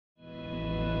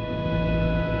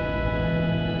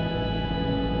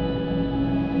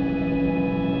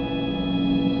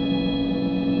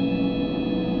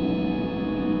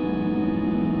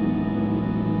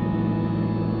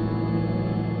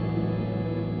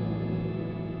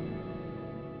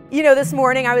You know, this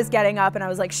morning I was getting up and I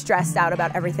was like stressed out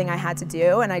about everything I had to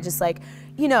do, and I just like,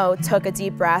 you know, took a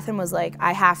deep breath and was like,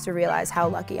 I have to realize how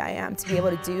lucky I am to be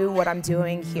able to do what I'm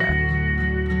doing here.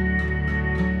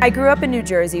 I grew up in New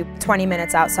Jersey, 20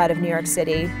 minutes outside of New York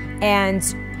City, and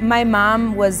my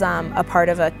mom was a part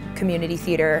of a community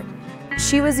theater.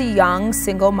 She was a young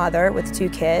single mother with 2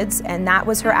 kids, and that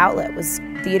was her outlet, was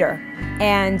theater.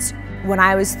 And when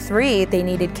I was 3, they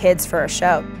needed kids for a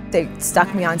show. They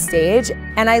stuck me on stage,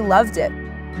 and I loved it.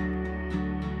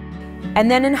 And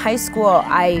then in high school,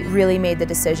 I really made the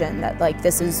decision that like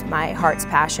this is my heart's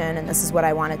passion and this is what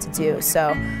I wanted to do.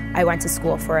 So I went to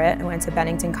school for it. I went to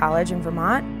Bennington College in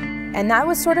Vermont. And that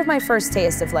was sort of my first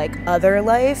taste of like other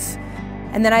life.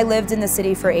 And then I lived in the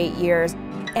city for 8 years.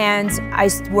 And I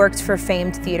worked for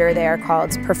famed theater there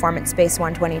called Performance Space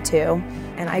 122.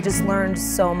 And I just learned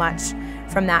so much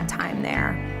from that time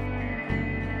there.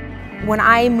 When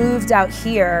I moved out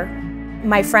here,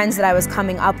 my friends that I was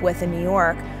coming up with in New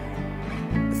York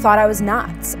thought I was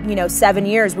nuts. You know, 7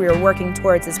 years we were working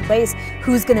towards this place.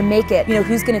 Who's gonna make it? You know,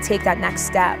 who's gonna take that next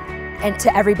step? And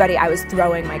to everybody, I was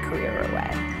throwing my career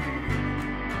away.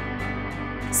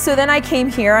 So then I came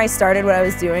here, I started what I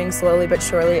was doing, slowly but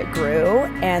surely it grew,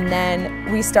 and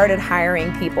then we started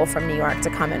hiring people from New York to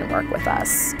come in and work with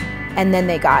us. And then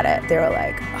they got it. They were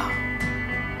like,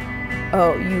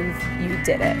 oh, you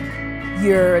did it.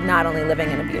 You're not only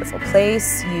living in a beautiful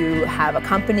place, you have a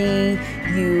company,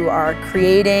 you are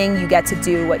creating, you get to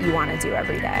do what you want to do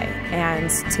every day. And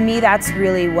to me, that's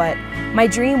really what my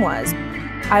dream was.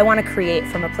 I want to create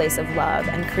from a place of love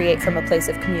and create from a place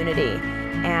of community.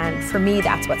 And for me,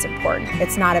 that's what's important.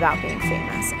 It's not about being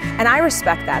famous. And I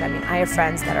respect that. I mean, I have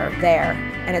friends that are there,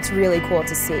 and it's really cool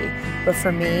to see. But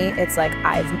for me, it's like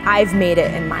I've made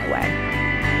it in my way.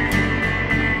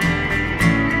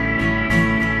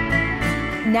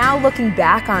 Now looking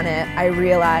back on it, I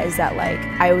realize that like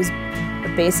I was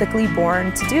basically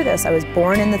born to do this. I was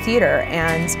born in the theater,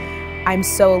 and I'm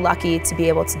so lucky to be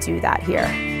able to do that here.